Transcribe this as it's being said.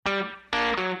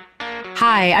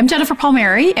Hi, I'm Jennifer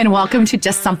Palmieri, and welcome to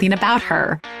Just Something About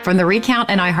Her from The Recount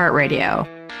and iHeartRadio.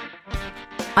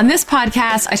 On this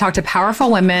podcast, I talk to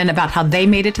powerful women about how they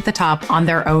made it to the top on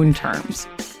their own terms.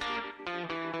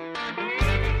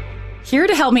 Here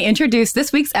to help me introduce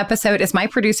this week's episode is my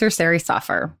producer, Sari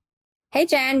Soffer. Hey,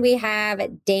 Jen, we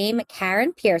have Dame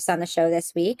Karen Pierce on the show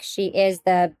this week. She is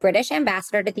the British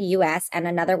ambassador to the U.S. and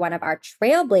another one of our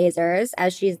trailblazers,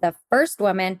 as she's the first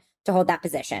woman to hold that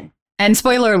position. And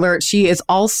spoiler alert, she is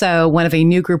also one of a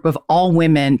new group of all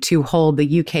women to hold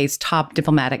the UK's top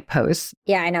diplomatic posts.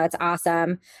 Yeah, I know. It's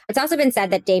awesome. It's also been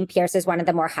said that Dame Pierce is one of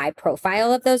the more high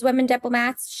profile of those women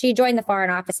diplomats. She joined the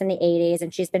Foreign Office in the 80s,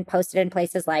 and she's been posted in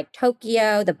places like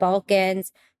Tokyo, the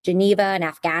Balkans, Geneva, and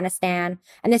Afghanistan.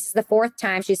 And this is the fourth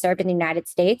time she served in the United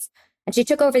States. And she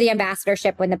took over the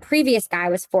ambassadorship when the previous guy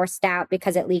was forced out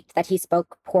because it leaked that he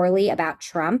spoke poorly about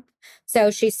Trump. So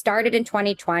she started in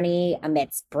 2020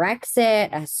 amidst Brexit,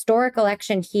 a historic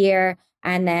election here,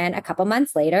 and then a couple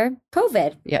months later,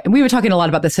 COVID. Yeah, and we were talking a lot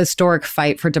about this historic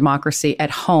fight for democracy at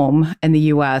home in the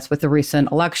U.S. with the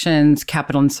recent elections,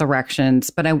 Capitol insurrections.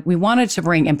 But we wanted to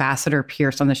bring Ambassador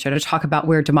Pierce on the show to talk about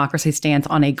where democracy stands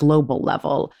on a global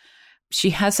level.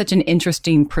 She has such an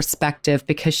interesting perspective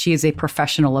because she is a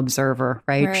professional observer,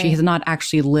 right? She has not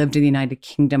actually lived in the United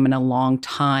Kingdom in a long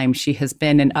time. She has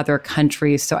been in other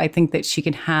countries. So I think that she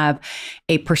can have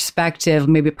a perspective,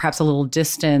 maybe perhaps a little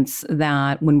distance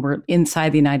that when we're inside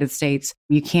the United States,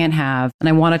 you can't have. And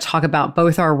I want to talk about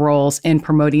both our roles in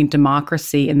promoting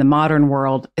democracy in the modern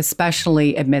world,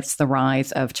 especially amidst the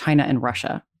rise of China and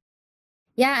Russia.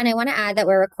 Yeah, and I want to add that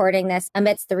we're recording this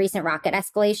amidst the recent rocket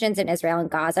escalations in Israel and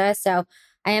Gaza. So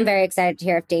I am very excited to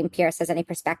hear if Dame Pierce has any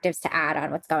perspectives to add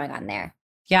on what's going on there.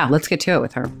 Yeah, let's get to it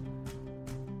with her.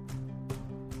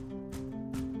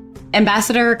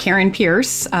 Ambassador Karen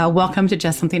Pierce, welcome to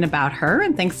Just Something About Her.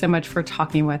 And thanks so much for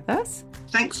talking with us.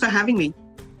 Thanks for having me.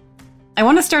 I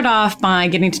want to start off by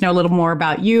getting to know a little more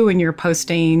about you and your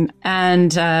posting.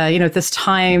 And, at this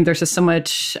time, there's just so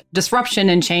much disruption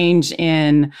and change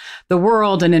in the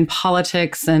world and in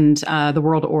politics and the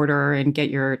world order, and get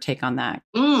your take on that.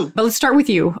 But let's start with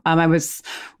you. I was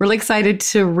really excited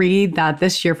to read that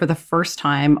this year, for the first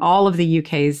time, all of the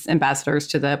UK's ambassadors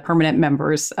to the permanent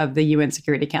members of the UN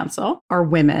Security Council are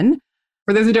women.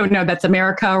 For those who don't know, that's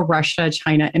America, Russia,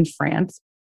 China, and France.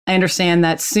 I understand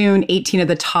that soon 18 of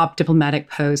the top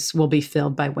diplomatic posts will be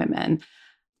filled by women.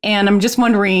 And I'm just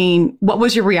wondering, what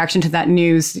was your reaction to that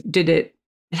news? Did it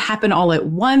happen all at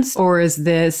once, or is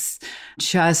this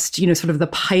just, sort of the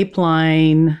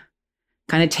pipeline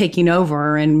kind of taking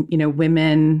over and,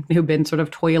 women who've been sort of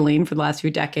toiling for the last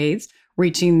few decades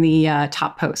reaching the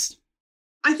top post?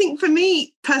 I think for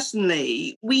me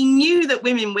personally, we knew that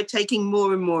women were taking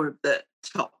more and more of the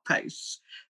top posts.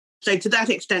 So to that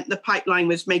extent, the pipeline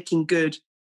was making good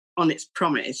on its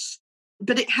promise.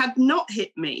 But it had not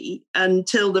hit me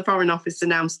until the Foreign Office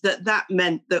announced that that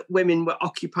meant that women were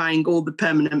occupying all the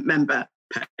permanent member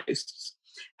posts.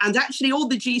 And actually all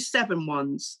the G7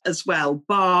 ones as well,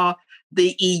 bar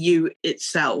the EU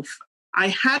itself. I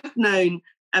had known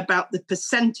about the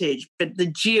percentage, but the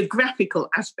geographical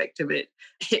aspect of it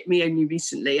hit me only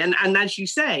recently. And as you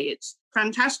say, it's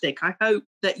fantastic. I hope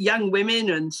that young women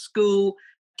and school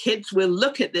kids will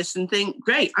look at this and think,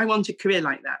 great, I want a career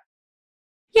like that.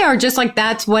 Yeah, or just like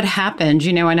that's what happened,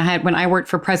 and when I worked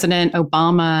for President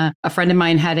Obama, a friend of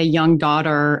mine had a young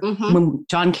daughter when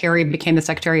John Kerry became the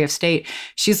Secretary of State.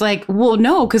 She's like, well,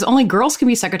 no, because only girls can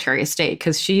be Secretary of State,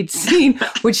 because she'd seen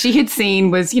what she had seen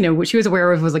was, what she was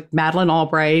aware of was like Madeleine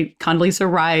Albright,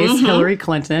 Condoleezza Rice, Hillary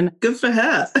Clinton. Good for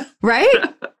her.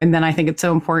 Right? And then I think it's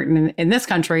so important in this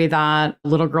country that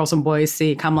little girls and boys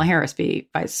see Kamala Harris be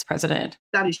vice president.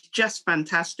 That is just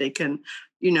fantastic. And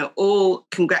all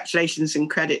congratulations and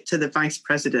credit to the vice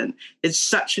president. It's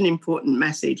such an important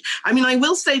message. I mean, I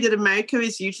will say that America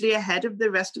is usually ahead of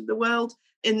the rest of the world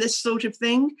in this sort of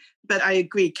thing. But I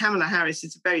agree, Kamala Harris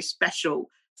is a very special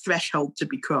threshold to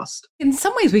be crossed. In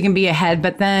some ways we can be ahead,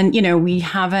 but then, we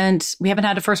haven't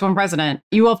had a first woman president.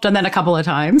 You all have done that a couple of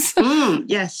times.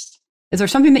 Yes. Is there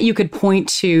something that you could point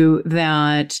to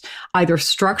that either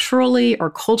structurally or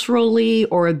culturally,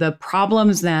 or the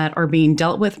problems that are being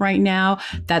dealt with right now,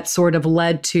 that sort of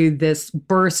led to this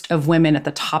burst of women at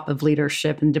the top of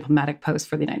leadership and diplomatic posts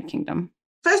for the United Kingdom?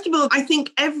 First of all, I think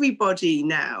everybody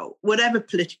now, whatever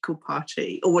political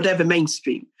party or whatever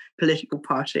mainstream political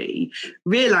party,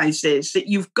 realizes that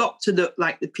you've got to look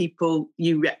like the people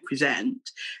you represent.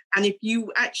 And if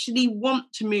you actually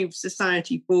want to move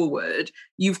society forward,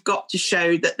 you've got to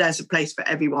show that there's a place for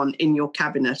everyone in your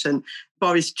cabinet. And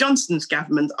Boris Johnson's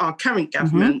government, our current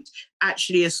government,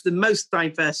 actually is the most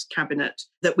diverse cabinet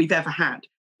that we've ever had.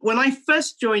 When I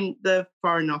first joined the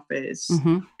Foreign Office,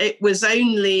 it was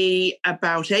only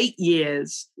about 8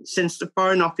 years since the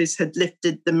Foreign Office had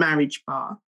lifted the marriage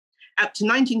bar. Up to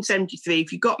 1973,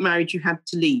 if you got married, you had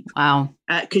to leave. Wow.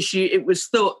 Because it was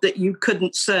thought that you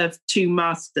couldn't serve two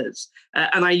masters.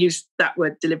 And I used that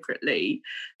word deliberately.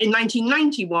 In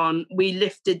 1991, we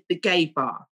lifted the gay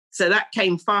bar. So that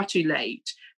came far too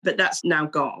late, but that's now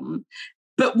gone.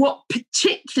 But what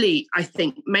particularly, I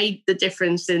think, made the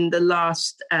difference in the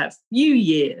last few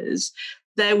years,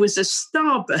 there was a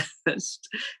starburst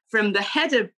from the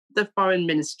head of the Foreign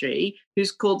Ministry,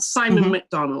 who's called Simon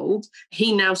MacDonald.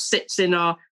 He now sits in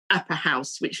our upper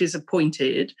house, which is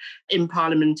appointed in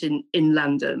Parliament in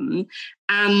London.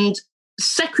 And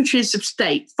secretaries of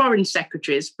state, foreign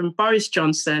secretaries, from Boris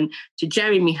Johnson to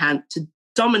Jeremy Hunt to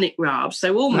Dominic Raab,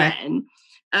 so all men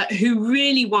who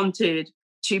really wanted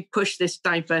to push this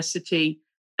diversity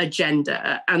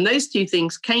agenda. And those two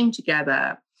things came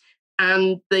together.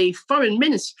 And the Foreign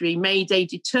Ministry made a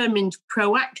determined,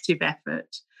 proactive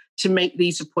effort to make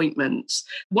these appointments.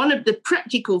 One of the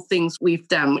practical things we've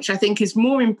done, which I think is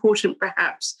more important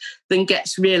perhaps than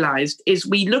gets realized, is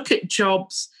we look at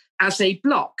jobs as a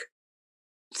block.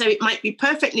 So it might be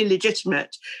perfectly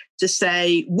legitimate to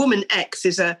say woman X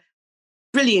is a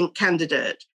brilliant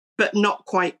candidate, but not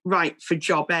quite right for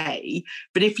job A.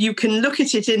 But if you can look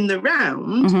at it in the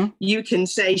round, you can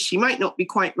say she might not be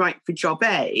quite right for job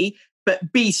A,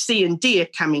 but B, C, and D are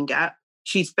coming up.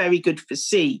 She's very good for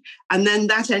C. And then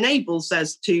that enables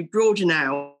us to broaden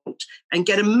out and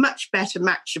get a much better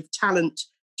match of talent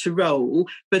to role,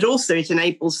 but also it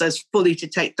enables us fully to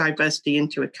take diversity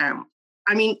into account.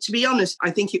 I mean, to be honest,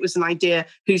 I think it was an idea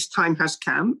whose time has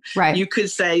come. Right. You could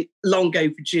say long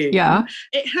overdue. Yeah.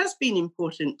 It has been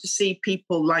important to see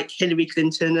people like Hillary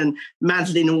Clinton and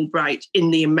Madeleine Albright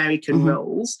in the American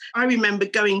roles. I remember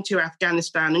going to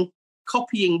Afghanistan and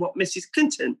copying what Mrs.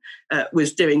 Clinton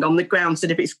was doing on the grounds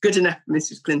that if it's good enough for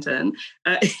Mrs. Clinton,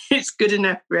 it's good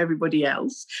enough for everybody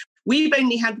else. We've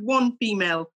only had one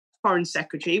female foreign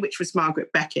secretary, which was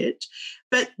Margaret Beckett.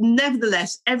 But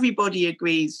nevertheless, everybody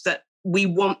agrees that we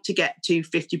want to get to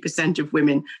 50% of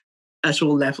women at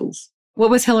all levels.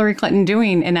 What was Hillary Clinton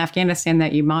doing in Afghanistan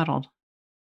that you modeled?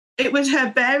 It was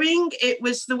her bearing. It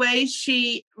was the way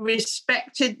she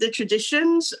respected the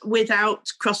traditions without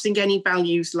crossing any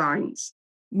values lines.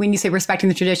 When you say respecting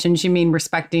the traditions, you mean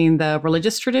respecting the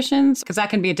religious traditions? Because that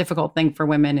can be a difficult thing for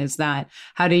women, is that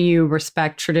how do you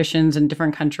respect traditions in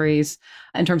different countries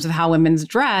in terms of how women's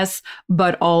dress,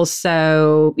 but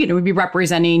also, would be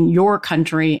representing your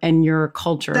country and your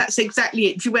culture. That's exactly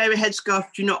it. Do you wear a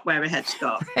headscarf? Do you not wear a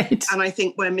headscarf? Right. And I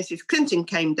think where Mrs. Clinton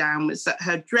came down was that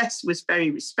her dress was very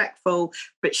respectful,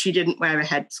 but she didn't wear a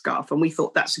headscarf. And we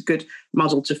thought that's a good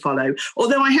model to follow.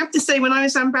 Although I have to say, when I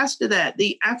was ambassador there,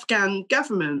 the Afghan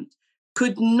government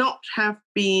could not have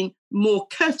been more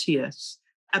courteous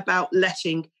about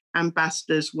letting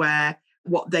ambassadors wear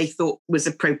what they thought was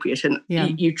appropriate. And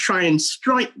you try and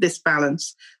strike this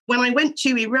balance. When I went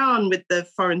to Iran with the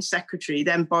foreign secretary,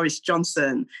 then Boris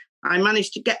Johnson, I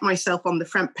managed to get myself on the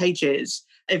front pages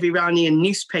of Iranian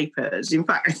newspapers. In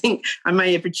fact, I think I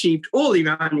may have achieved all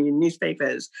Iranian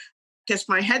newspapers because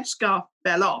my headscarf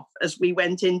fell off as we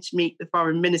went in to meet the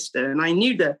foreign minister. And I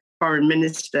knew the foreign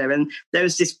minister. And there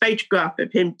was this photograph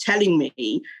of him telling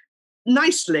me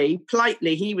nicely,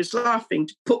 politely, he was laughing,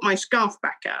 to put my scarf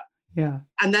back up. Yeah.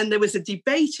 And then there was a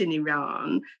debate in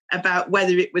Iran about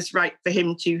whether it was right for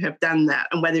him to have done that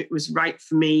and whether it was right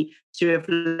for me to have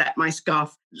let my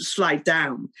scarf slide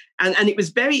down. And it was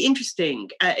very interesting.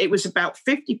 It was about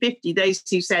 50-50, those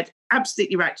who said,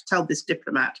 absolutely right to tell this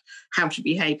diplomat how to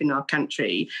behave in our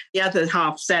country. The other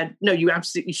half said, no, you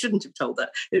absolutely shouldn't have told her.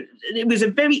 It was a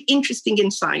very interesting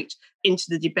insight into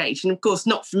the debate. And of course,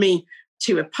 not for me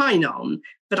to opine on,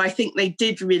 but I think they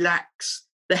did relax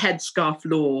the headscarf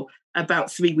law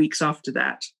about 3 weeks after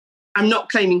that. I'm not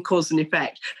claiming cause and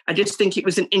effect. I just think it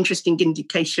was an interesting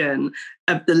indication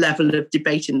of the level of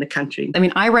debate in the country. I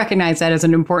mean, I recognize that as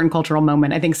an important cultural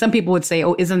moment. I think some people would say,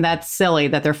 oh, isn't that silly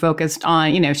that they're focused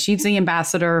on, she's the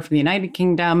ambassador from the United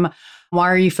Kingdom.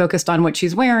 Why are you focused on what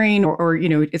she's wearing? Or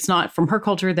it's not from her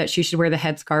culture that she should wear the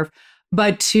headscarf.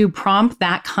 But to prompt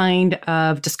that kind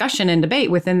of discussion and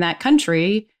debate within that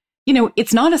country,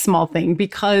 it's not a small thing,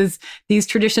 because these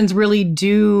traditions really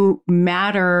do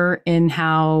matter in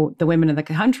how the women of the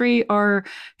country are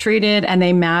treated, and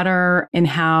they matter in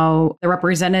how the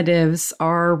representatives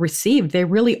are received. They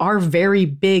really are very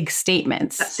big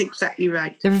statements. That's exactly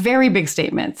right. They're very big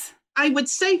statements. I would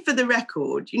say, for the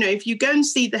record, if you go and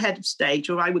see the head of state,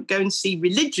 or I would go and see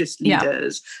religious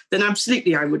leaders, then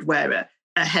absolutely I would wear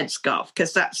a headscarf,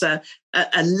 because that's a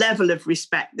level of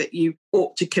respect that you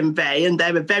ought to convey. And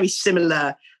there are very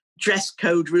similar dress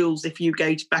code rules if you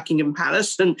go to Buckingham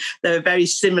Palace, and there are very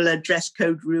similar dress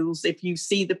code rules if you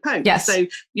see the Pope. Yes. So,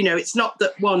 it's not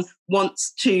that one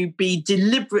wants to be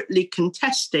deliberately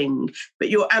contesting, but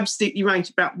you're absolutely right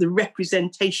about the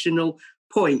representational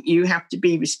point. You have to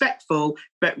be respectful,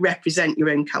 but represent your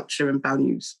own culture and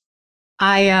values.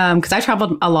 Because I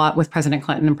traveled a lot with President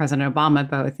Clinton and President Obama,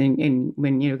 both in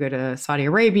when you go to Saudi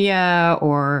Arabia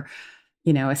or,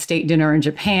 a state dinner in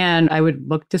Japan. I would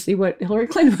look to see what Hillary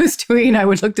Clinton was doing. I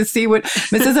would look to see what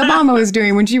Mrs. Obama was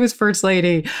doing when she was first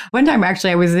lady. One time,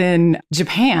 actually, I was in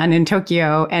Japan, in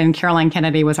Tokyo, and Caroline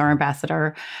Kennedy was our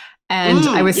ambassador. And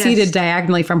I was seated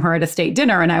diagonally from her at a state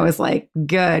dinner. And I was like,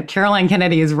 good, Caroline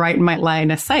Kennedy is right in my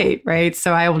line of sight, right?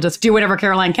 So I will just do whatever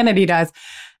Caroline Kennedy does.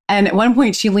 And at one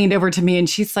point she leaned over to me and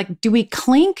she's like, do we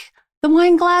clink the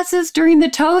wine glasses during the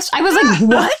toast? I was like,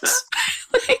 what?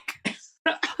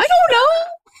 I don't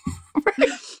know. Right?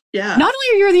 Yeah. Not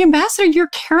only are you the ambassador, you're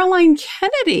Caroline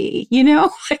Kennedy,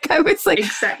 I was like,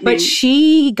 exactly. But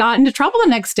she got into trouble the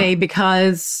next day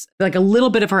because a little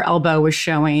bit of her elbow was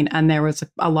showing, and there was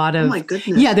a lot of, oh my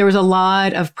goodness. Yeah, there was a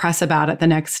lot of press about it the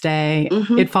next day.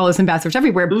 Mm-hmm. It follows ambassadors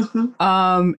everywhere.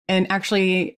 Mm-hmm. And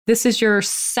actually, this is your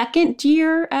second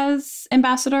year as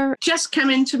ambassador? Just come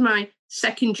into my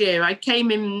second year. I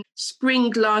came in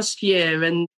spring last year,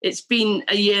 and it's been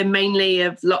a year mainly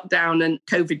of lockdown and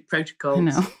COVID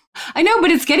protocols. I know, but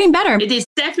it's getting better. It is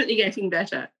definitely getting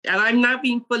better. And I'm now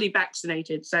being fully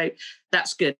vaccinated, so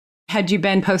that's good. Had you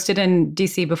been posted in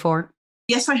DC before?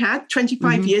 Yes, I had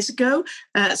 25 years ago.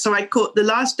 So I caught the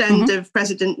last end of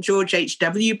President George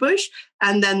H.W. Bush,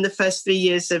 and then the first 3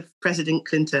 years of President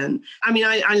Clinton. I mean,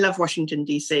 I love Washington,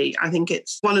 D.C. I think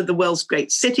it's one of the world's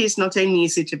great cities. Not only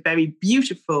is it a very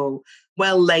beautiful,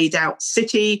 well laid out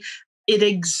city, it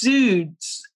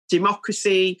exudes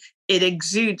democracy, it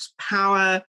exudes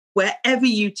power. Wherever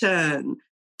you turn,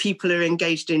 people are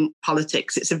engaged in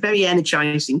politics. It's a very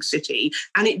energizing city,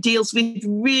 and it deals with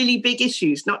really big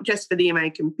issues, not just for the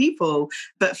American people,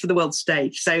 but for the world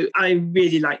stage. So I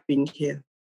really like being here.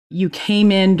 You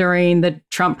came in during the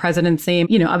Trump presidency.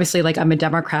 Obviously, I'm a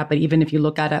Democrat, but even if you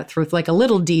look at it through a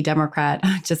little d Democrat,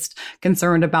 just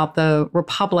concerned about the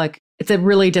Republic, it's a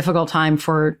really difficult time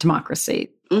for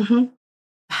democracy. Mm-hmm.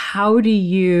 How do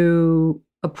you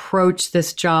approach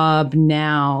this job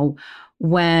now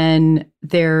when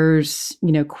there's,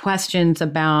 questions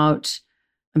about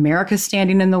America's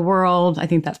standing in the world? I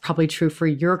think that's probably true for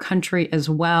your country as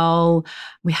well.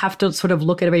 We have to sort of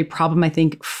look at every problem, I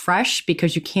think, fresh,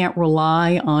 because you can't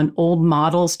rely on old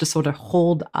models to sort of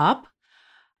hold up.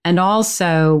 And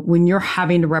also, when you're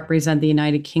having to represent the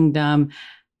United Kingdom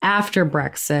after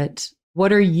Brexit,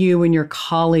 what are you and your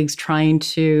colleagues trying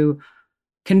to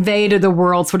convey to the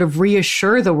world, sort of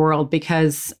reassure the world?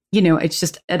 Because, it's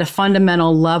just at a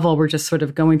fundamental level, we're just sort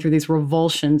of going through these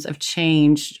revulsions of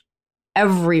change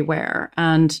everywhere.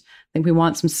 And I think we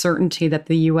want some certainty that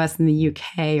the US and the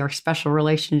UK, our special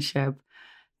relationship,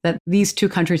 that these two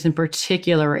countries in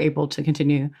particular are able to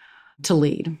continue to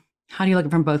lead. How do you look at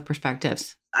it from both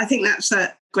perspectives? I think that's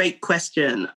a great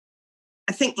question.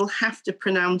 I think we'll have to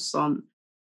pronounce on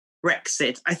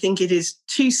Brexit. I think it is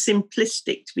too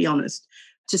simplistic, to be honest,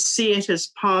 to see it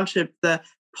as part of the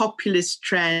populist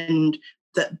trend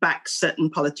that backs certain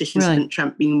politicians, Right. and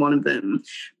Trump being one of them.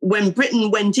 When Britain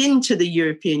went into the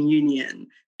European Union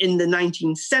in the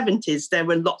 1970s, there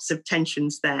were lots of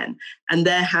tensions then. And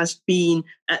there has been,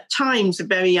 at times, a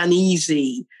very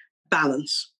uneasy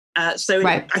balance.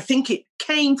 Right. I think it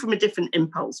came from a different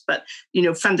impulse, but,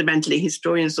 fundamentally,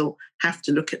 historians will have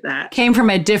to look at that. Came from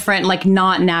a different,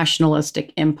 not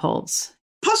nationalistic impulse.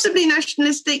 Possibly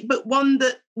nationalistic, but one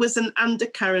that was an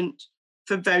undercurrent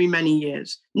for very many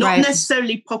years. Not Right.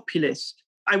 necessarily populist.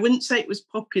 I wouldn't say it was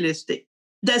populistic.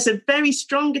 There's a very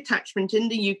strong attachment in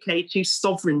the UK to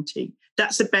sovereignty.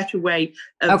 That's a better way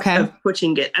of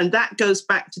putting it. And that goes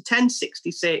back to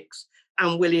 1066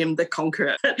 and William the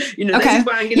Conqueror. This is where I'm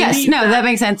going to leave that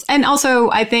makes sense. And also,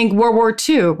 I think World War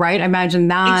II, right? I imagine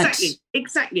that.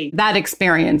 Exactly. That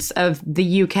experience of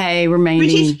the UK remaining.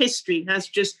 British history has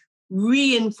just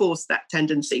reinforced that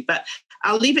tendency. But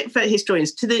I'll leave it for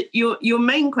historians. To your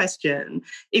main question,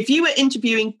 if you were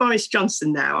interviewing Boris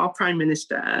Johnson now, our Prime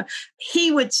Minister,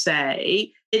 he would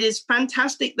say it is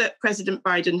fantastic that President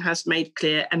Biden has made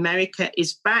clear America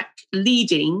is back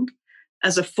leading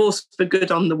as a force for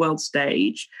good on the world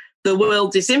stage. The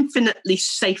world is infinitely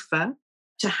safer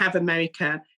to have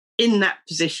America in that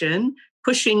position.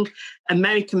 pushing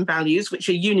American values, which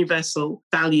are universal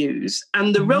values.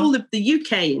 And the role of the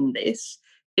UK in this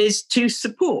is to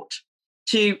support,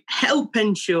 to help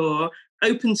ensure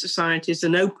open societies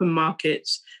and open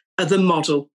markets are the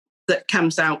model that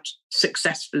comes out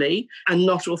successfully and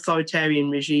not authoritarian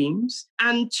regimes,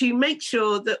 and to make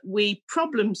sure that we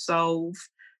problem solve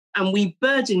and we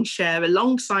burden share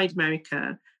alongside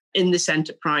America in this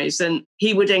enterprise. And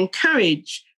he would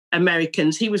encourage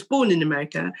Americans. He was born in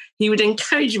America. He would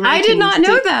encourage Americans. I did not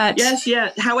know that. Yes,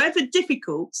 yeah. However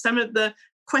difficult some of the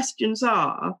questions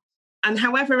are, and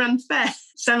however unfair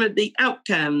some of the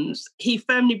outcomes, he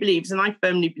firmly believes, and I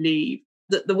firmly believe,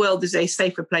 that the world is a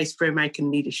safer place for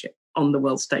American leadership on the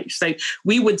world stage. So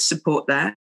we would support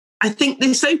that. I think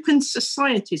this open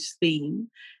societies theme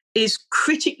is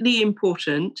critically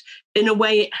important in a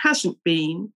way it hasn't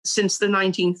been since the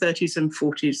 1930s and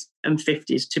 40s and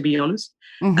 50s, to be honest.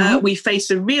 We face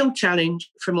a real challenge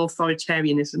from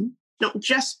authoritarianism, not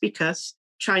just because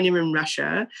China and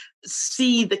Russia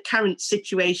see the current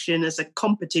situation as a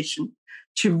competition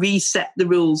to reset the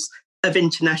rules of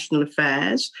international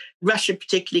affairs. Russia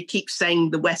particularly keeps saying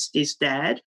the West is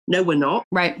dead. No, we're not.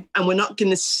 Right. And we're not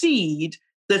going to cede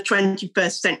the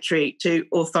 21st century to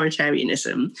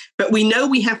authoritarianism. But we know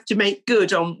we have to make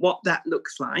good on what that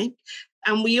looks like.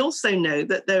 And we also know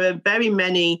that there are very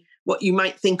many what you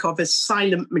might think of as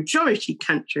silent majority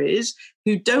countries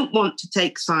who don't want to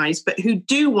take sides, but who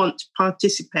do want to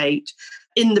participate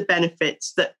in the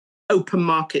benefits that open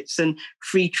markets and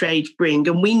free trade bring.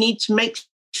 And we need to make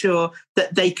sure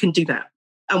that they can do that.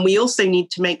 And we also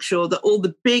need to make sure that all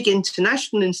the big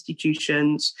international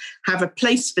institutions have a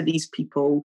place for these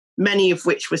people, many of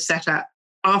which were set up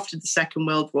after the Second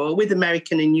World War with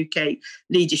American and UK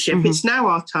leadership. It's now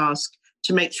our task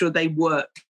to make sure they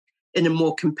work in a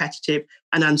more competitive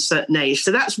and uncertain age.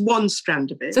 So that's one strand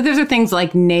of it. So those are things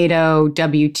like NATO,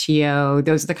 WTO,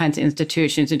 those are the kinds of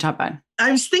institutions you talk about.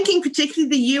 I was thinking particularly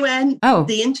the UN,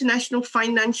 the international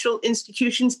financial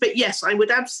institutions. But yes, I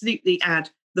would absolutely add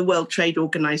the World Trade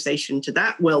Organization to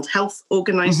that, World Health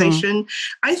Organization.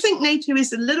 I think NATO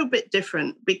is a little bit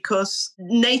different because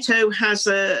NATO has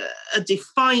a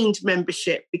defined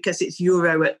membership because it's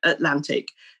Euro-Atlantic.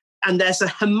 And there's a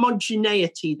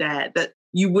homogeneity there that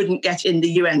you wouldn't get in the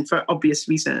UN for obvious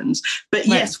reasons. But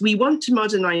yes, we want to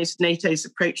modernize NATO's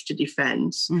approach to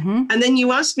defense. And then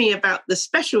you asked me about the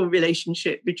special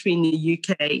relationship between the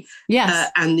UK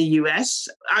and the US.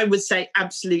 I would say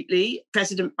absolutely.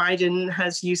 President Biden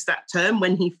has used that term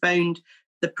when he phoned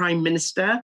the Prime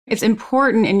Minister. It's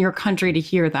important in your country to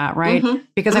hear that, right?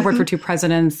 Because I've worked for two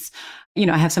presidents. You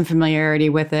know, I have some familiarity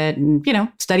with it and, you know,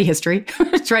 study history,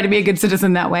 try to be a good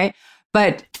citizen that way.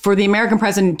 But for the American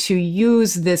president to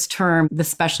use this term, the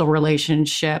special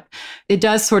relationship, it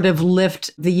does sort of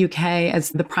lift the UK as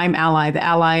the prime ally, the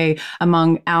ally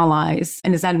among allies.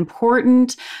 And is that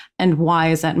important? And why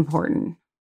is that important?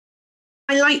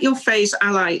 I like your phrase,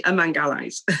 ally among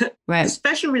allies. Right. The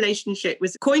special relationship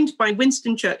was coined by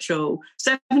Winston Churchill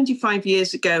 75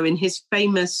 years ago in his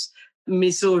famous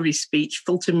Missouri speech,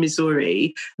 Fulton,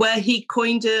 Missouri, where he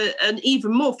coined an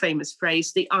even more famous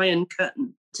phrase, the Iron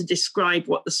Curtain, to describe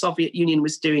what the Soviet Union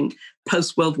was doing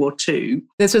post-World War II.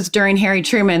 This was during Harry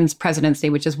Truman's presidency,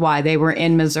 which is why they were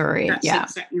in Missouri. That's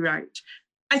exactly right.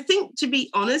 I think, to be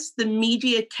honest, the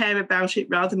media care about it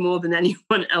rather more than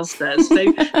anyone else does. So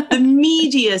the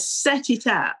media set it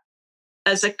up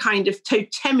as a kind of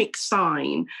totemic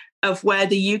sign of where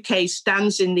the UK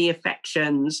stands in the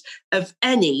affections of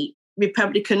any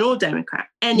Republican or Democrat,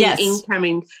 any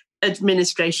incoming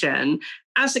administration.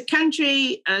 As a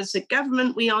country, as a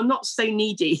government, we are not so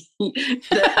needy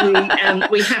that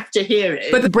we have to hear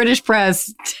it. But the British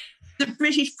press... The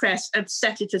British press have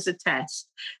set it as a test.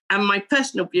 And my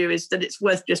personal view is that it's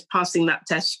worth just passing that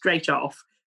test straight off,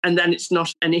 and then it's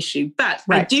not an issue. But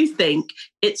I do think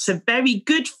it's a very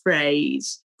good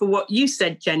phrase for what you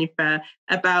said, Jennifer,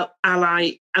 about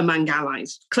ally among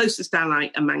allies, closest ally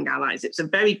among allies. It's a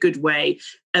very good way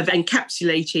of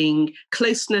encapsulating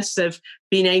closeness, of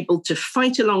being able to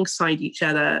fight alongside each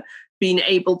other, being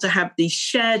able to have these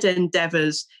shared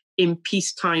endeavors in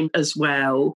peacetime as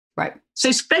well. Right.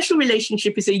 So special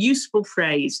relationship is a useful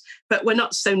phrase, but we're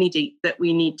not so needy that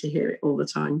we need to hear it all the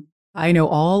time. I know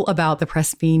all about the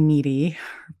press being needy,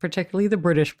 particularly the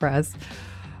British press.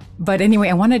 But anyway,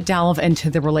 I want to delve into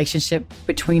the relationship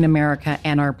between America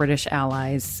and our British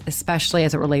allies, especially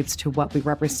as it relates to what we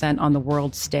represent on the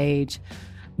world stage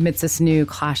amidst this new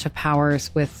clash of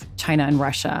powers with China and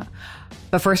Russia.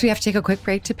 But first, we have to take a quick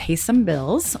break to pay some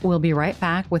bills. We'll be right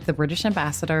back with the British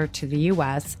ambassador to the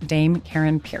U.S., Dame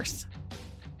Karen Pierce.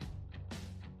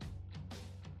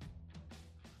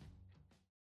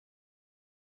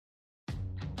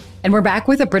 And we're back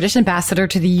with a British ambassador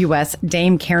to the US,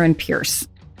 Dame Karen Pierce.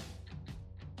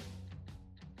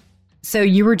 So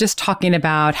you were just talking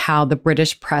about how the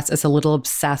British press is a little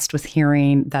obsessed with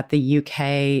hearing that the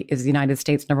UK is the United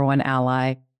States' number one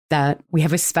ally, that we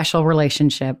have a special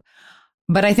relationship.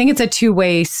 But I think it's a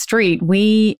two-way street.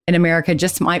 We in America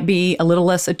just might be a little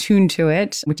less attuned to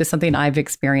it, which is something I've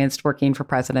experienced working for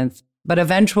presidents. But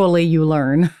eventually you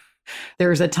learn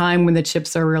there's a time when the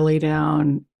chips are really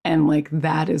down. And like,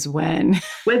 that is when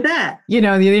we're there. All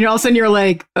of a sudden you're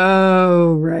like,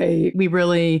 oh, right. We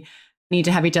really need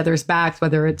to have each other's backs,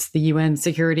 whether it's the UN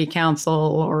Security Council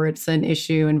or it's an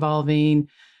issue involving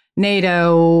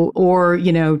NATO or,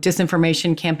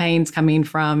 disinformation campaigns coming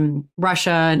from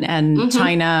Russia and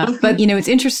China. But, it's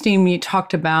interesting when you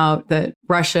talked about that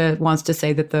Russia wants to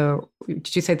say that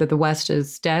did you say that the West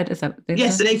is dead? Is that?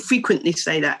 Yes, they frequently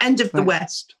say that. End of the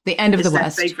West. The end of the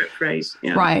West. Their favorite phrase.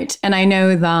 Yeah. Right. And I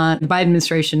know that the Biden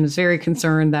administration is very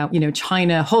concerned that,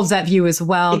 China holds that view as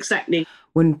well. Exactly.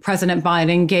 When President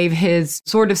Biden gave his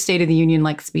sort of State of the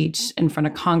Union-like speech in front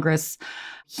of Congress,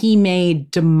 he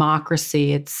made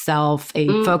democracy itself a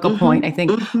focal point, I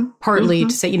think, partly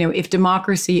to say, if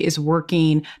democracy is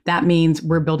working, that means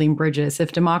we're building bridges.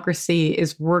 If democracy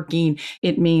is working,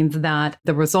 it means that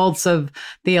the results of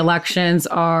the elections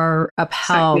are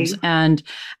upheld. Exactly. And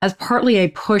as partly a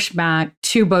pushback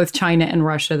to both China and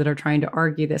Russia that are trying to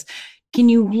argue this, can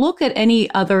you look at any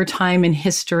other time in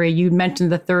history? You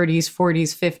mentioned the 30s,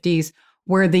 40s, 50s,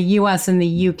 where the US and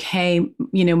the UK,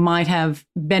 might have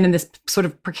been in this sort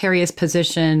of precarious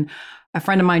position. A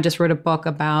friend of mine just wrote a book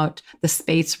about the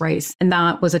space race. And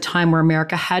that was a time where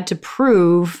America had to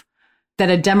prove that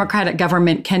a democratic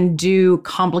government can do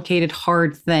complicated,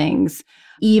 hard things,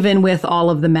 even with all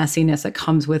of the messiness that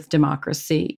comes with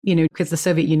democracy, because the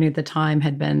Soviet Union at the time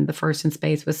had been the first in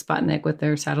space with Sputnik, with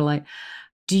their satellite.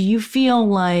 Do you feel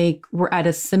like we're at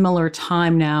a similar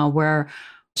time now where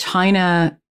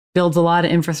China builds a lot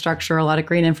of infrastructure, a lot of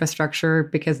green infrastructure,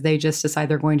 because they just decide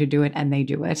they're going to do it and they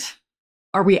do it?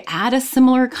 Are we at a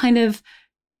similar kind of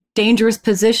dangerous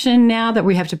position now that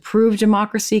we have to prove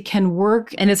democracy can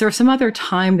work? And is there some other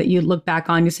time that you look back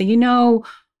on, you say,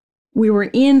 we were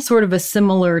in sort of a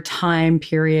similar time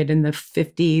period in the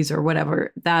 50s or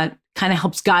whatever that kind of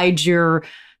helps guide your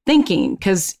thinking?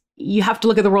 Because you have to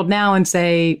look at the world now and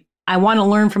say, I want to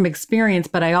learn from experience,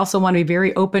 but I also want to be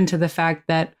very open to the fact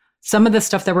that some of the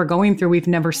stuff that we're going through, we've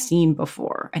never seen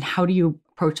before. And how do you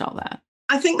approach all that?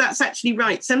 I think that's actually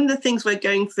right. Some of the things we're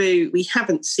going through, we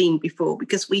haven't seen before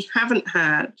because we haven't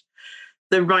had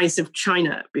the rise of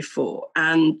China before.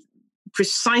 And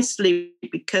precisely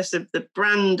because of the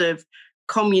brand of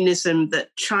communism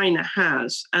that China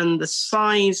has and the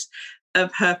size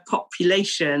of her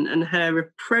population and her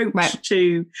approach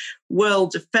to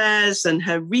world affairs and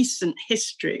her recent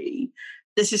history,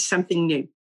 this is something new.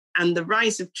 And the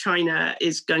rise of China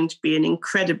is going to be an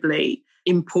incredibly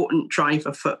important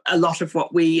driver for a lot of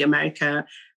what we, America,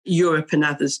 Europe, and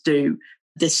others do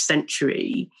this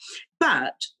century.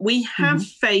 But we have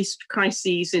faced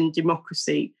crises in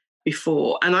democracy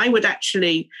before. And I would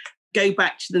actually go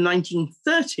back to the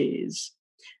 1930s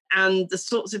and the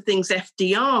sorts of things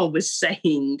FDR was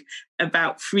saying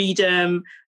about freedom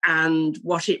and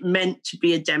what it meant to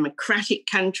be a democratic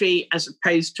country as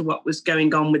opposed to what was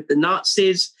going on with the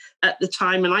Nazis at the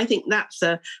time. And I think that's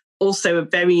also a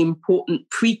very important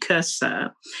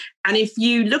precursor. And if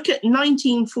you look at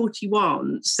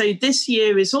 1941, so this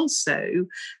year is also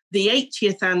the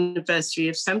 80th anniversary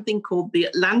of something called the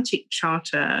Atlantic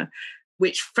Charter,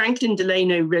 which Franklin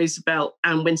Delano Roosevelt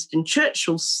and Winston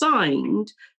Churchill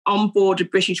signed on board a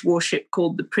British warship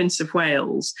called the Prince of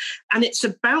Wales. And it's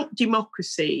about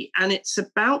democracy and it's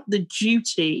about the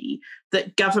duty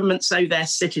that governments owe their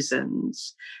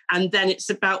citizens. And then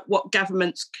it's about what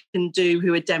governments can do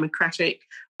who are democratic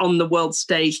on the world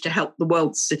stage to help the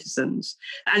world's citizens.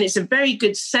 And it's a very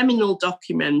good seminal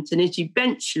document, and it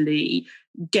eventually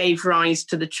gave rise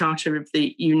to the Charter of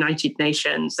the United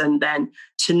Nations and then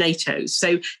to NATO.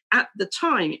 So at the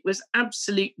time, it was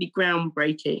absolutely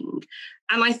groundbreaking.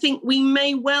 And I think we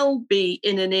may well be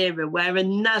in an era where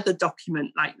another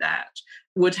document like that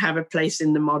would have a place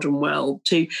in the modern world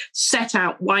to set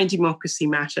out why democracy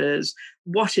matters,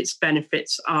 what its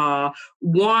benefits are,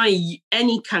 why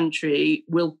any country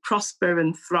will prosper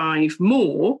and thrive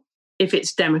more if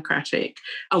it's democratic,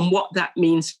 and what that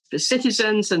means for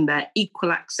citizens and their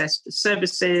equal access to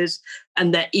services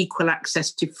and their equal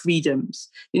access to freedoms.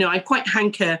 I quite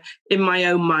hanker in my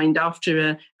own mind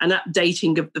after an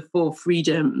updating of the four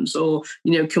freedoms, or,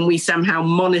 can we somehow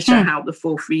monitor how the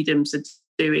four freedoms are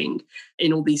doing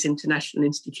in all these international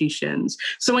institutions?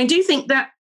 So I do think that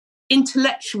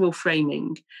intellectual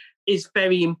framing is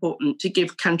very important to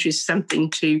give countries something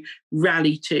to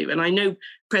rally to. And I know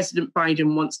President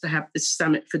Biden wants to have this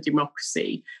summit for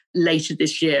democracy later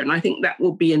this year, and I think that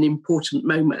will be an important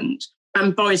moment.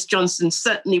 And Boris Johnson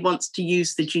certainly wants to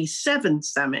use the G7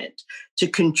 summit to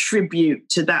contribute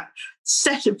to that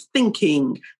set of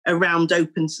thinking around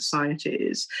open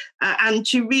societies and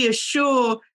to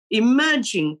reassure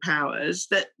emerging powers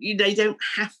that they don't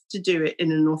have to do it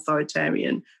in an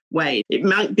authoritarian way. It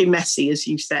might be messy, as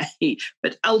you say,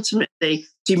 but ultimately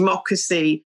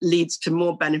democracy leads to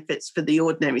more benefits for the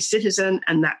ordinary citizen,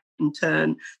 and that in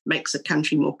turn makes a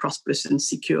country more prosperous and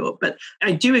secure. But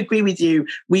I do agree with you.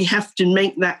 We have to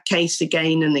make that case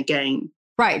again and again.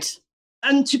 Right.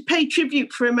 And to pay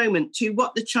tribute for a moment to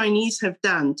what the Chinese have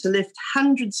done to lift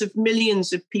hundreds of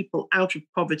millions of people out of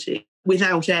poverty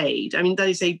without aid. I mean, that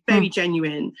is a very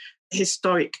genuine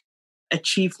historic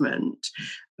achievement.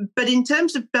 But in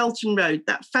terms of Belt and Road,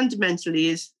 that fundamentally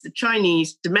is the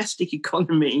Chinese domestic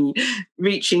economy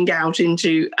reaching out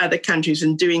into other countries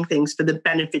and doing things for the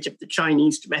benefit of the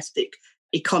Chinese domestic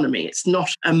economy. It's not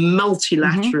a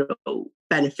multilateral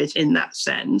benefit in that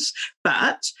sense,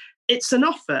 but it's an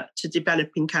offer to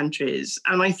developing countries.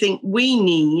 And I think we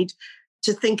need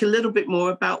to think a little bit more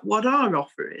about what our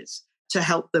offer is to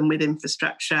help them with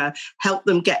infrastructure, help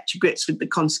them get to grips with the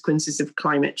consequences of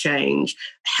climate change,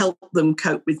 help them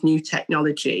cope with new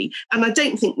technology. And I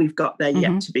don't think we've got there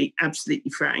yet, to be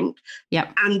absolutely frank.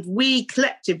 Yep. And we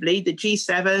collectively, the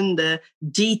G7, the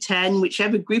D10,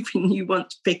 whichever grouping you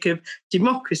want to pick of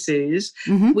democracies,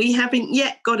 we haven't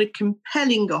yet got a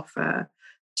compelling offer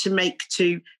to make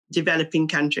to developing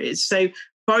countries. So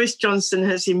Boris Johnson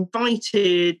has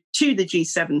invited to the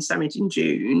G7 summit in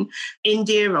June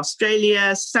India,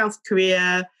 Australia, South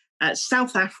Korea,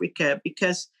 South Africa,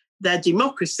 because they're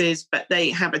democracies, but they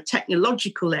have a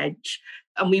technological edge.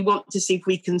 And we want to see if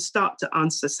we can start to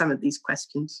answer some of these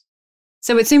questions.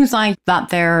 So it seems like that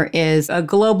there is a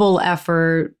global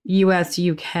effort, US,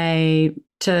 UK,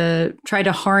 to try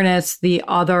to harness the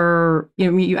other,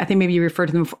 I think maybe you referred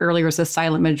to them earlier as the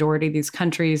silent majority, these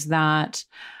countries that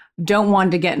don't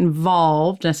want to get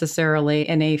involved necessarily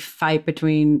in a fight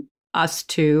between us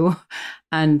two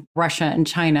and Russia and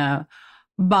China,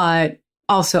 but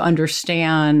also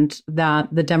understand that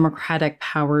the democratic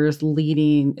powers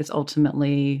leading is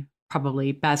ultimately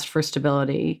probably best for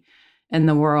stability in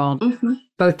the world,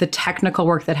 both the technical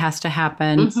work that has to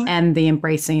happen and the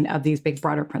embracing of these big,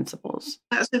 broader principles.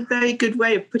 That's a very good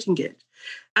way of putting it.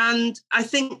 And I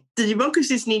think the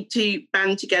democracies need to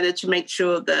band together to make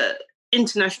sure that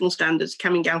international standards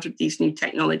coming out of these new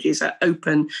technologies are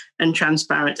open and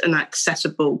transparent and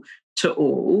accessible to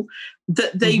all,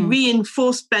 that they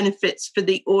reinforce benefits for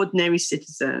the ordinary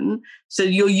citizen. So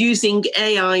you're using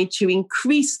AI to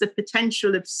increase the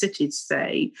potential of cities,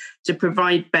 say, to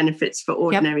provide benefits for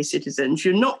ordinary citizens.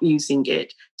 You're not using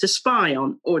it to spy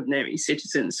on ordinary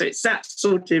citizens. So it's that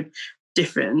sort of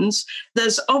difference.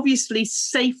 There's obviously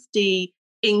safety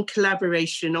in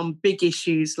collaboration on big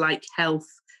issues like health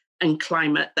and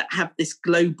climate that have this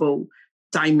global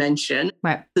dimension.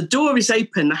 Right. The door is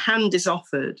open, the hand is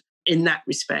offered in that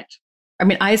respect. I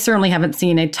mean, I certainly haven't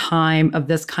seen a time of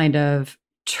this kind of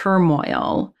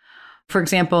turmoil. For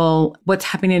example, what's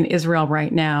happening in Israel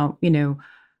right now,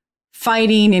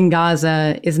 fighting in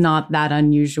Gaza is not that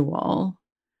unusual.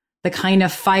 The kind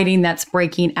of fighting that's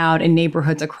breaking out in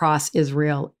neighborhoods across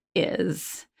Israel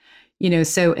is,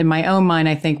 so in my own mind,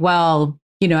 I think, well,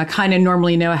 I kind of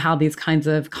normally know how these kinds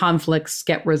of conflicts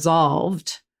get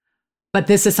resolved, but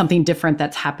this is something different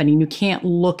that's happening. You can't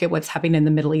look at what's happening in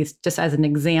the Middle East just as an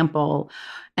example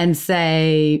and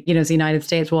say, the United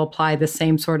States will apply the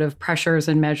same sort of pressures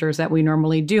and measures that we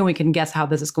normally do. And we can guess how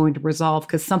this is going to resolve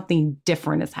because something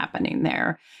different is happening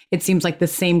there. It seems like the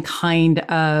same kind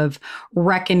of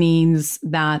reckonings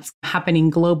that's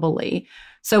happening globally.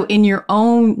 So in your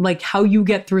own, like how you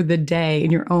get through the day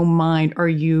in your own mind, are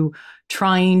you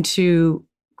trying to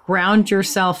ground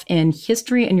yourself in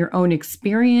history and your own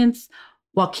experience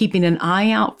while keeping an eye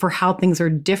out for how things are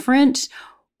different?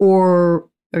 Or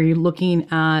are you looking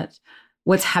at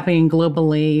what's happening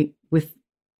globally with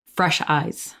fresh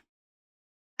eyes?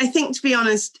 I think, to be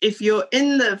honest, if you're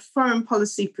in the foreign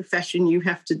policy profession, you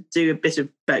have to do a bit of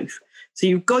both. So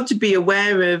you've got to be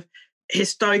aware of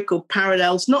historical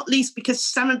parallels, not least because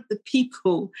some of the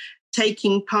people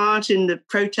taking part in the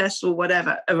protests or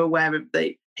whatever are aware of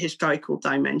the historical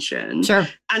dimension. Sure.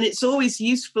 And it's always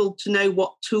useful to know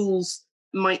what tools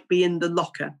might be in the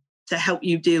locker to help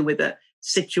you deal with a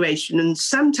situation. And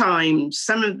sometimes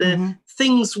some of the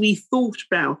things we thought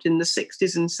about in the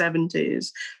 60s and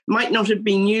 70s might not have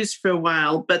been used for a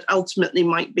while, but ultimately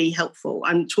might be helpful.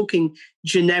 I'm talking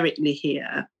generically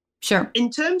here. Sure. In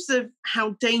terms of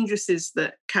how dangerous is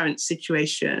the current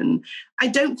situation, I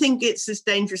don't think it's as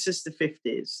dangerous as the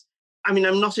 50s. I mean,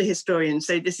 I'm not a historian,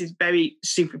 so this is very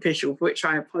superficial, for which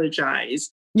I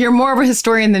apologize. You're more of a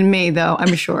historian than me, though,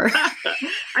 I'm sure.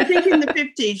 I think in the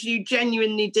 50s, you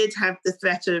genuinely did have the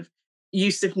threat of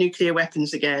use of nuclear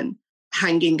weapons again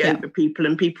hanging over people,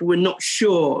 and people were not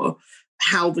sure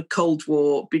how the Cold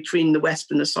War between the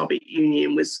West and the Soviet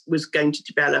Union was going to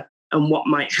develop and what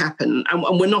might happen.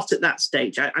 And we're not at that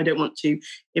stage. I don't want to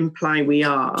imply we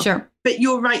are. Sure. But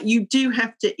you're right. You do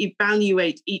have to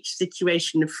evaluate each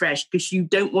situation afresh, because you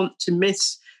don't want to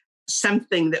miss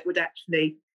something that would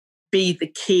actually be the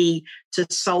key to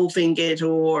solving it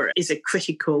or is a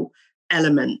critical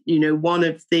element. You know, one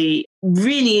of the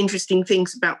really interesting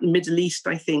things about the Middle East,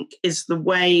 I think, is the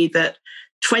way that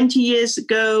 20 years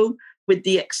ago, with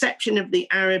the exception of the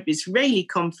Arab-Israeli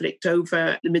conflict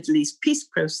over the Middle East peace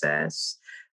process,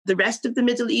 the rest of the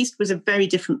Middle East was a very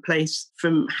different place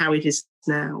from how it is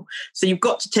now. So you've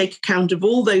got to take account of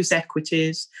all those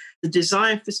equities, the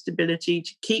desire for stability,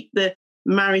 to keep the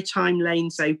maritime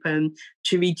lanes open,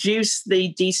 to reduce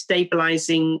the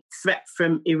destabilizing threat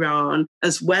from Iran,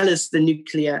 as well as the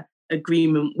nuclear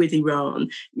agreement with Iran.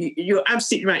 You're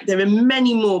absolutely right. There are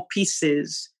many more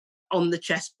pieces on the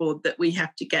chessboard that we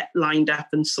have to get lined up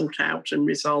and sort out and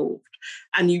resolved.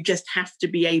 And you just have to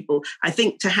be able, I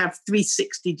think, to have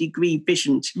 360-degree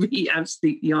vision, to be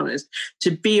absolutely honest,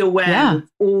 to be aware of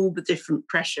all the different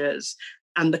pressures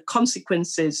and the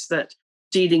consequences that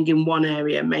dealing in one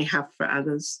area may have for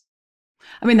others.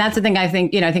 I mean, that's the thing I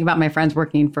think, I think about my friends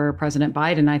working for President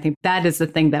Biden. I think that is the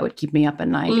thing that would keep me up at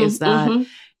night is that,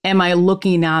 am I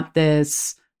looking at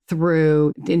this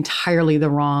through entirely the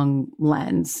wrong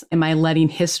lens? Am I letting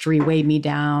history weigh me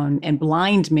down and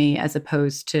blind me as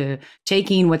opposed to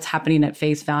taking what's happening at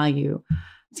face value?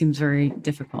 It seems very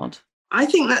difficult. I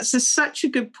think that's such a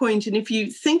good point. And if you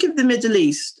think of the Middle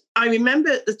East, I remember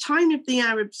at the time of the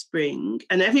Arab Spring,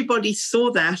 and everybody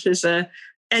saw that as a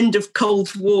end of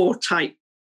Cold War type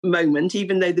moment,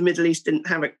 even though the Middle East didn't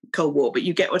have a Cold War, but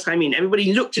you get what I mean.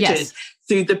 Everybody looked at it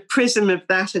through the prism of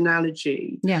that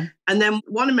analogy. Yeah. And then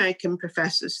one American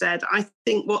professor said, I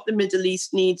think what the Middle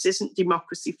East needs isn't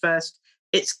democracy first,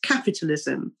 it's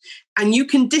capitalism. And you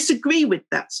can disagree with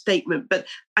that statement, but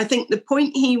I think the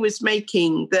point he was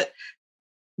making, that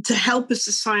to help a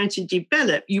society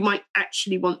develop, you might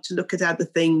actually want to look at other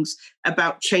things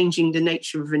about changing the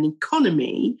nature of an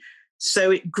economy so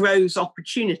it grows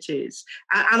opportunities.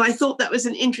 And I thought that was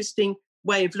an interesting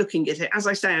way of looking at it. As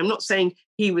I say, I'm not saying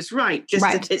he was right, just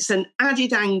that it's an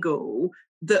added angle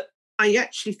that I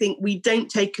actually think we don't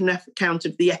take enough account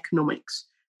of the economics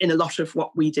in a lot of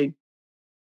what we do.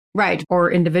 Right. Or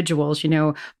individuals,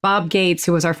 Bob Gates,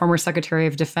 who was our former Secretary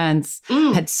of Defense,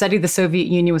 had studied the Soviet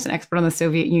Union, was an expert on the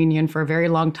Soviet Union for a very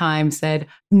long time, said,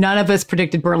 none of us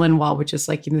predicted Berlin Wall, which is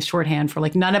like in the shorthand for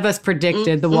like, none of us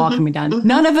predicted the wall coming down.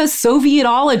 None of us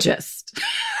Sovietologists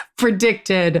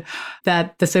predicted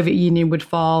that the Soviet Union would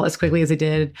fall as quickly as it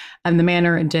did and the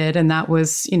manner it did. And that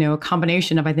was, a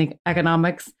combination of, I think,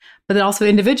 economics, but then also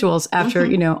individuals after,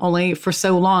 only for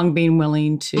so long being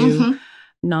willing to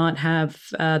not have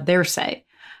their say.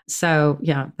 So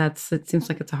yeah, it seems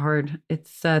like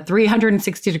it's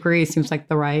 360 degrees seems like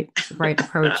the right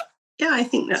approach. Yeah, I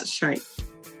think that's right.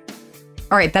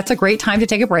 All right, that's a great time to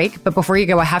take a break. But before you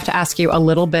go, I have to ask you a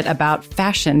little bit about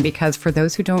fashion, because for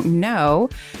those who don't know,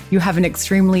 you have an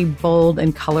extremely bold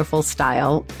and colorful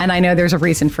style. And I know there's a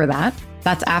reason for that.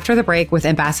 That's after the break with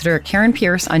Ambassador Karen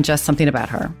Pierce on Just Something About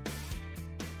Her.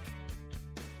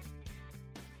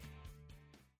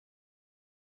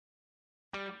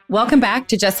 Welcome back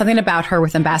to Just Something About Her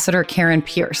with Ambassador Karen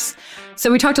Pierce.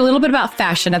 So we talked a little bit about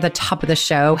fashion at the top of the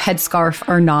show, headscarf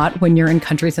or not, when you're in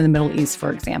countries in the Middle East,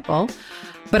 for example.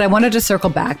 But I wanted to circle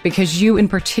back because you in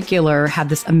particular have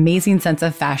this amazing sense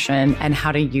of fashion and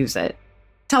how to use it.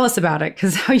 Tell us about it,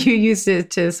 because how you used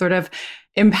it to sort of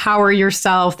empower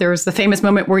yourself. There was the famous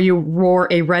moment where you wore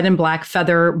a red and black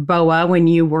feather boa when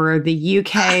you were the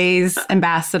UK's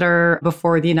ambassador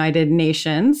before the United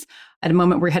Nations, at a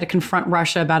moment where you had to confront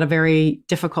Russia about a very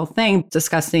difficult thing,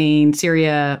 discussing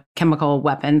Syria chemical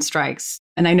weapon strikes.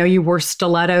 And I know you wore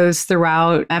stilettos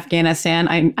throughout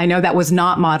Afghanistan. I know that was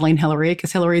not modeling Hillary,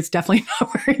 because Hillary's definitely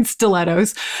not wearing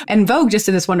stilettos. And Vogue just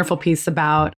did this wonderful piece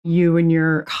about you and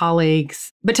your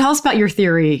colleagues. But tell us about your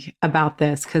theory about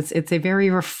this, because it's a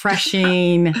very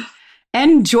refreshing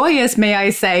and joyous, may I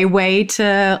say, way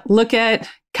to look at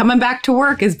coming back to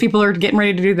work as people are getting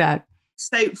ready to do that?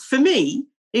 So for me,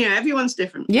 everyone's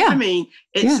different. Yeah. For me,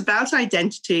 it's about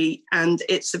identity and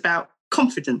it's about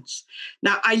confidence.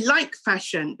 Now, I like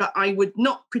fashion, but I would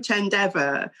not pretend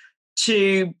ever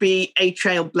to be a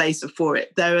trailblazer for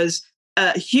it. There is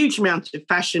a huge amount of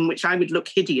fashion which I would look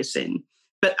hideous in,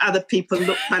 but other people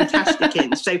look fantastic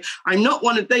in. So I'm not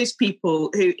one of those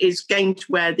people who is going to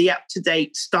wear the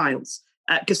up-to-date styles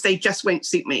because they just won't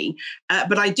suit me.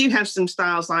 But I do have some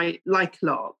styles I like a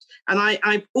lot. And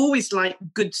I've always liked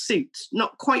good suits,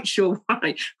 not quite sure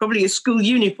why, probably a school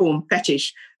uniform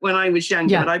fetish when I was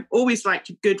younger, but I've always liked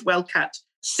a good, well-cut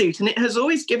suit. And it has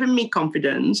always given me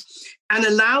confidence and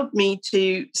allowed me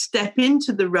to step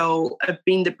into the role of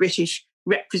being the British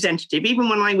representative, even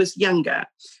when I was younger.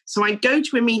 So I'd go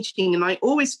to a meeting and I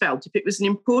always felt if it was an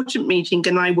important meeting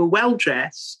and I were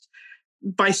well-dressed,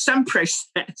 by some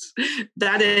process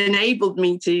that enabled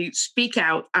me to speak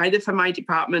out either for my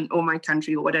department or my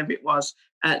country or whatever it was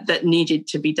that needed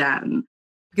to be done.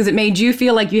 Because it made you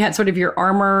feel like you had sort of your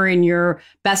armor and your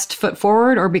best foot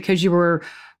forward, or because you were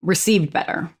received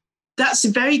better? That's a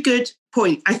very good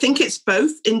point. I think it's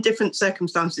both in different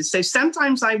circumstances. So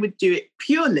sometimes I would do it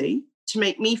purely to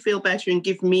make me feel better and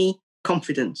give me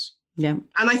confidence. Yeah.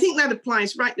 And I think that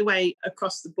applies right the way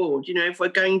across the board. If we're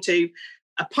going to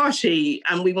a party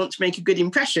and we want to make a good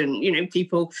impression,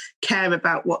 people care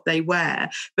about what they wear.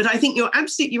 But I think you're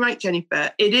absolutely right,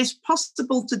 Jennifer. It is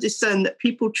possible to discern that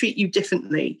people treat you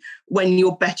differently when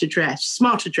you're better dressed,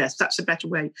 smarter dressed. That's a better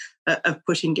way of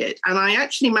putting it. And I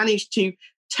actually managed to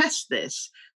test this.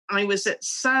 I was at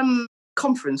some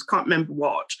conference, can't remember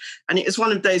what, and it was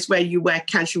one of those where you wear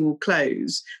casual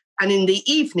clothes. And in the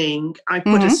evening, I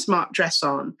put a smart dress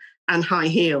on and high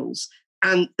heels.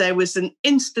 And there was an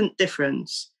instant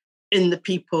difference in the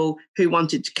people who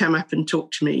wanted to come up and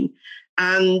talk to me.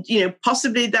 And,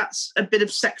 possibly that's a bit of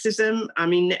sexism. I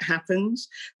mean, it happens.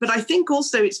 But I think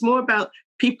also it's more about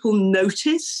people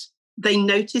notice. They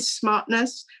notice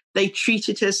smartness. They treat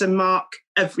it as a mark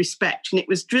of respect. And it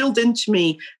was drilled into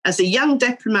me as a young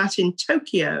diplomat in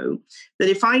Tokyo that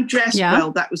if I dressed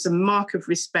well, that was a mark of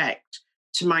respect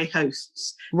to my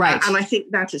hosts. Right. And I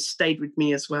think that has stayed with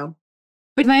me as well.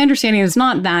 But my understanding is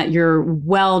not that you're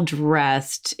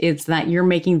well-dressed, it's that you're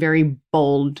making very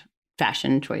bold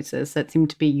fashion choices that seem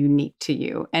to be unique to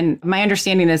you. And my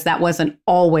understanding is that wasn't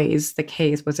always the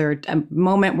case. Was there a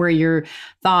moment where you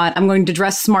thought, I'm going to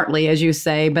dress smartly, as you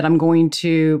say, but I'm going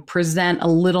to present a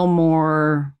little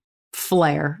more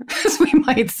flair, as we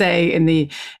might say in the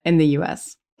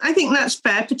US? I think that's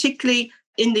fair, particularly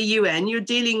in the UN. You're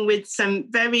dealing with some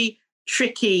very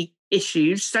tricky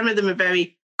issues. Some of them are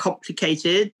very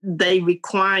complicated. They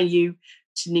require you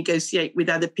to negotiate with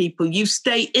other people. You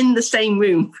stay in the same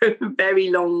room for a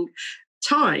very long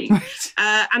time. Right.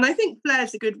 And I think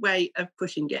flair's a good way of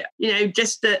putting it.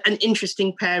 Just an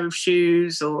interesting pair of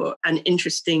shoes or an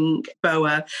interesting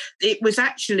boa. It was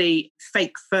actually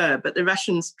fake fur, but the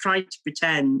Russians tried to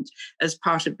pretend as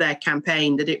part of their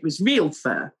campaign that it was real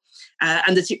fur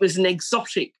and that it was an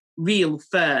exotic real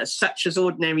fur, such as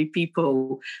ordinary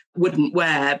people wouldn't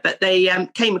wear. But they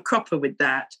came a cropper with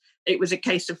that. It was a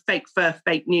case of fake fur,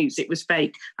 fake news. It was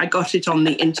fake. I got it on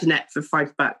the internet for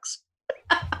 $5.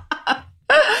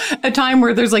 A time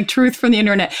where there's like truth from the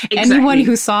internet. Exactly. Anyone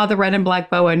who saw the red and black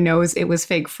boa knows it was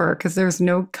fake fur because there's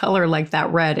no color like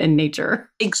that red in nature.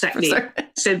 Exactly.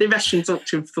 So the Russians ought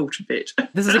to have thought of it.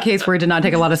 This is a case where it did not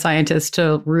take a lot of scientists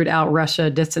to root out Russia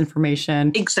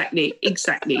disinformation. Exactly.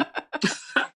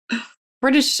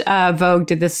 British Vogue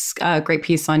did this great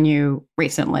piece on you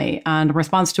recently, and in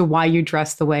response to why you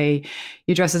dress the way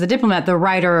you dress as a diplomat, the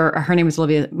writer, her name is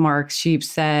Olivia Marks, she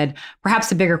said, perhaps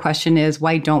the bigger question is,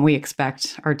 why don't we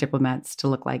expect our diplomats to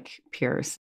look like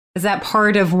peers? Is that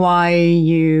part of why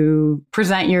you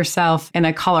present yourself in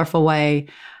a colorful way?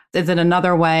 Is it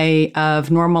another way of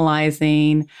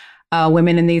normalizing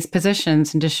women in these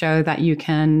positions and to show that you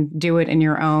can do it in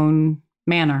your own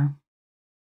manner?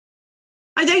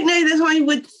 I don't know that I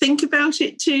would think about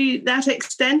it to that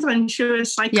extent. I'm sure a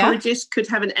psychologist could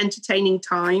have an entertaining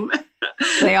time.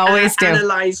 They always do.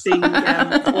 Analysing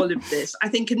all of this. I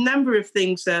think a number of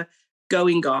things are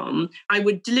going on. I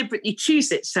would deliberately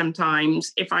choose it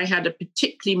sometimes if I had a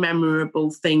particularly memorable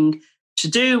thing to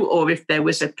do or if there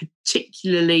was a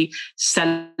particularly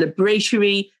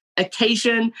celebratory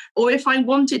occasion or if I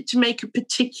wanted to make a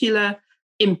particular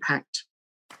impact.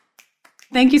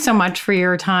 Thank you so much for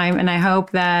your time. And I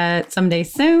hope that someday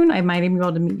soon I might even be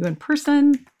able to meet you in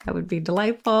person. That would be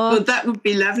delightful. Well, that would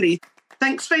be lovely.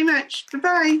 Thanks very much.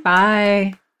 Bye-bye.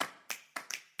 Bye.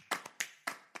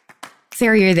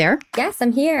 Sarah, you're there? Yes,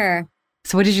 I'm here.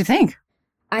 So what did you think?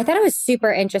 I thought it was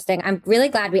super interesting. I'm really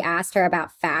glad we asked her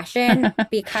about fashion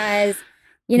because,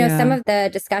 some of the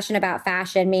discussion about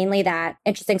fashion, mainly that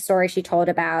interesting story she told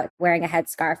about wearing a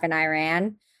headscarf in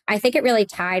Iran, I think it really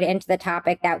tied into the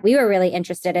topic that we were really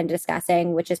interested in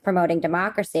discussing, which is promoting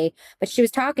democracy. But she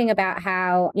was talking about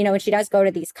how, when she does go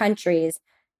to these countries,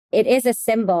 it is a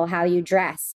symbol how you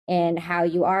dress and how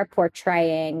you are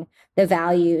portraying the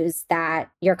values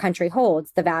that your country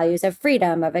holds, the values of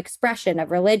freedom, of expression,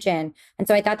 of religion. And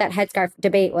so I thought that headscarf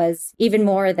debate was even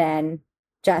more than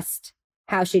just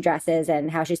how she dresses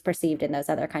and how she's perceived in those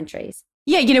other countries.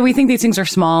 Yeah, we think these things are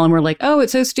small and we're like, oh,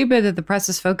 it's so stupid that the press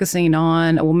is focusing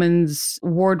on a woman's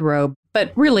wardrobe.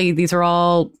 But really, these are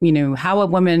all, how a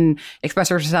woman expresses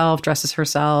herself, dresses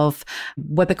herself,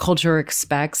 what the culture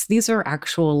expects. These are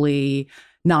actually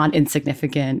not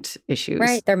insignificant issues.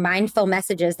 Right. They're mindful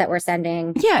messages that we're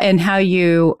sending. Yeah. And how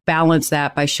you balance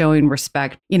that by showing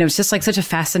respect. It's just like such a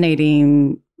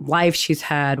fascinating life she's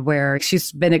had where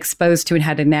she's been exposed to and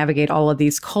had to navigate all of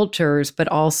these cultures, but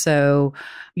also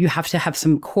you have to have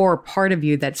some core part of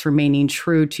you that's remaining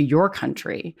true to your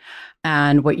country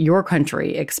and what your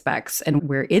country expects and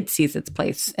where it sees its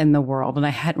place in the world. And I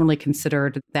hadn't really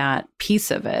considered that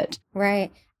piece of it.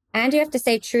 Right. And you have to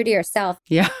stay true to yourself.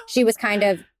 Yeah. She was kind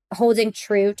of holding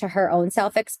true to her own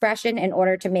self-expression in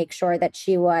order to make sure that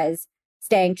she was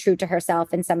staying true to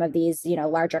herself in some of these,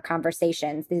 larger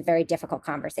conversations, these very difficult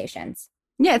conversations.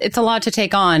 Yeah, it's a lot to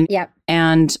take on. Yep.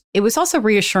 And it was also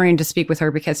reassuring to speak with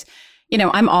her because,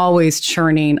 I'm always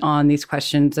churning on these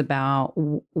questions about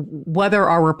whether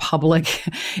our republic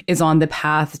is on the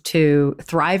path to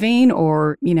thriving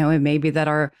or, it may be that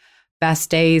our best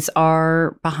days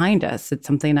are behind us. It's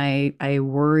something I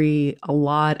worry a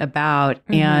lot about.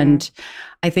 Mm-hmm. And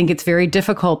I think it's very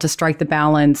difficult to strike the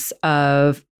balance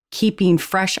of keeping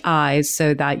fresh eyes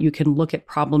so that you can look at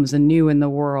problems anew in the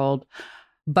world,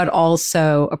 but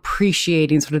also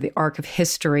appreciating sort of the arc of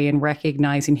history and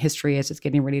recognizing history as it's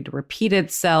getting ready to repeat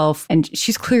itself. And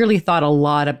she's clearly thought a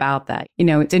lot about that.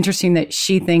 It's interesting that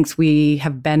she thinks we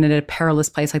have been in a perilous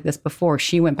place like this before.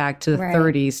 She went back to the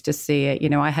 30s to see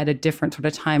it. I had a different sort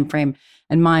of time frame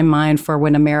in my mind for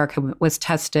when America was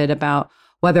tested about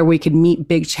whether we could meet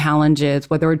big challenges,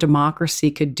 whether a democracy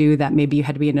could do that. Maybe you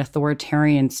had to be an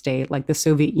authoritarian state like the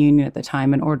Soviet Union at the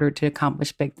time in order to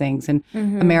accomplish big things. And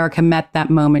America met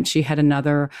that moment. She had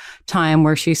another time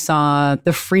where she saw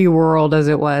the free world, as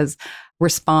it was,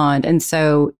 respond. And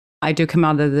so I do come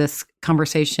out of this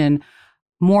conversation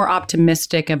more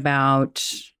optimistic about,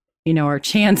 our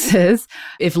chances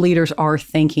if leaders are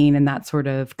thinking in that sort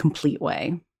of complete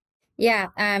way. Yeah,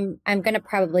 I'm going to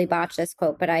probably botch this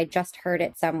quote, but I just heard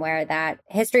it somewhere that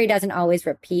history doesn't always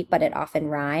repeat, but it often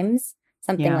rhymes,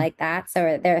 something like that.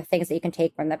 So there are things that you can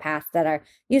take from the past that are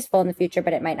useful in the future,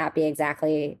 but it might not be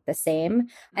exactly the same.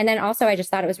 And then also, I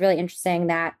just thought it was really interesting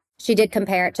that she did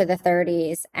compare it to the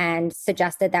 30s and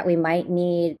suggested that we might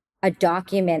need a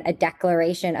document, a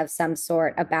declaration of some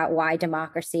sort about why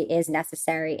democracy is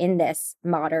necessary in this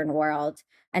modern world.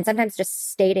 And sometimes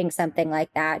just stating something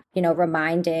like that,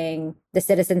 reminding the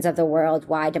citizens of the world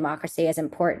why democracy is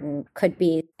important could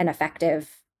be an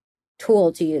effective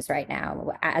tool to use right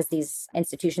now as these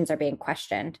institutions are being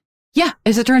questioned. Yeah,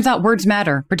 as it turns out, words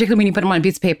matter, particularly when you put them on a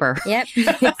piece of paper. Yep,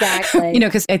 exactly.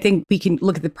 Because I think we can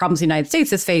look at the problems the United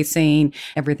States is facing,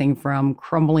 everything from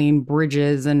crumbling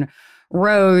bridges and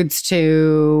roads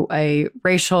to a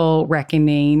racial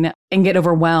reckoning, and get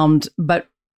overwhelmed. But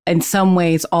in some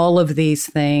ways, all of these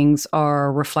things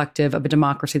are reflective of a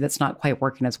democracy that's not quite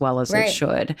working as well as it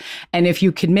should. And if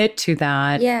you commit to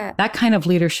that, that kind of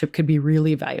leadership could be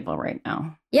really valuable right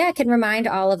now. Yeah, it can remind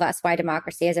all of us why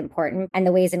democracy is important and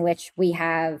the ways in which we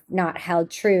have not held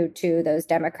true to those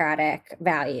democratic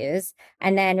values,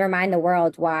 and then remind the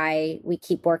world why we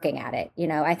keep working at it.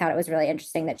 I thought it was really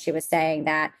interesting that she was saying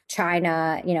that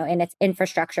China, in its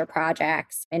infrastructure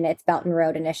projects, in its Belt and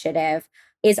Road Initiative,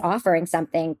 is offering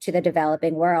something to the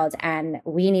developing world. And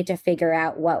we need to figure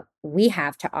out what we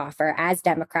have to offer as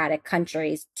democratic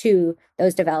countries to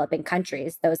those developing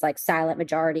countries, those like silent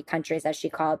majority countries, as she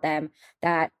called them,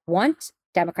 that want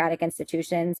democratic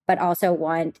institutions, but also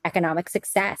want economic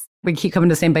success. We keep coming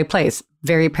to the same big place.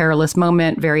 Very perilous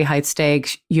moment, very high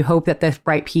stakes. You hope that the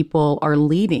right people are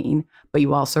leading, but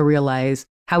you also realize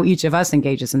how each of us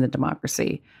engages in the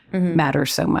democracy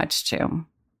matters so much too.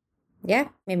 Yeah,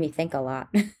 made me think a lot.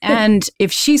 And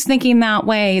if she's thinking that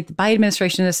way, the Biden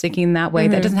administration is thinking that way,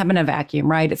 that doesn't happen in a vacuum,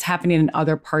 right? It's happening in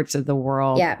other parts of the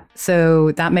world. Yeah.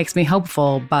 So that makes me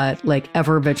hopeful, but like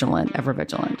ever vigilant, ever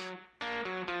vigilant.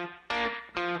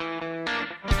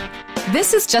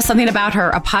 This is Just Something About Her,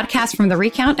 a podcast from The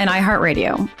Recount and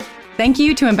iHeartRadio. Thank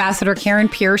you to Ambassador Karen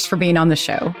Pierce for being on the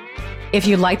show. If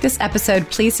you like this episode,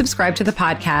 please subscribe to the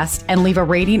podcast and leave a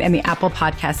rating in the Apple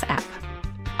Podcasts app.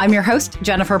 I'm your host,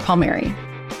 Jennifer Palmieri.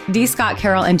 D. Scott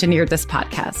Carroll engineered this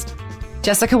podcast.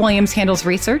 Jessica Williams handles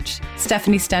research.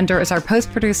 Stephanie Stender is our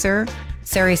post-producer.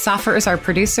 Sari Soffer is our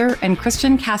producer. And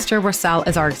Christian Castro Russell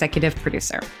is our executive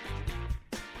producer.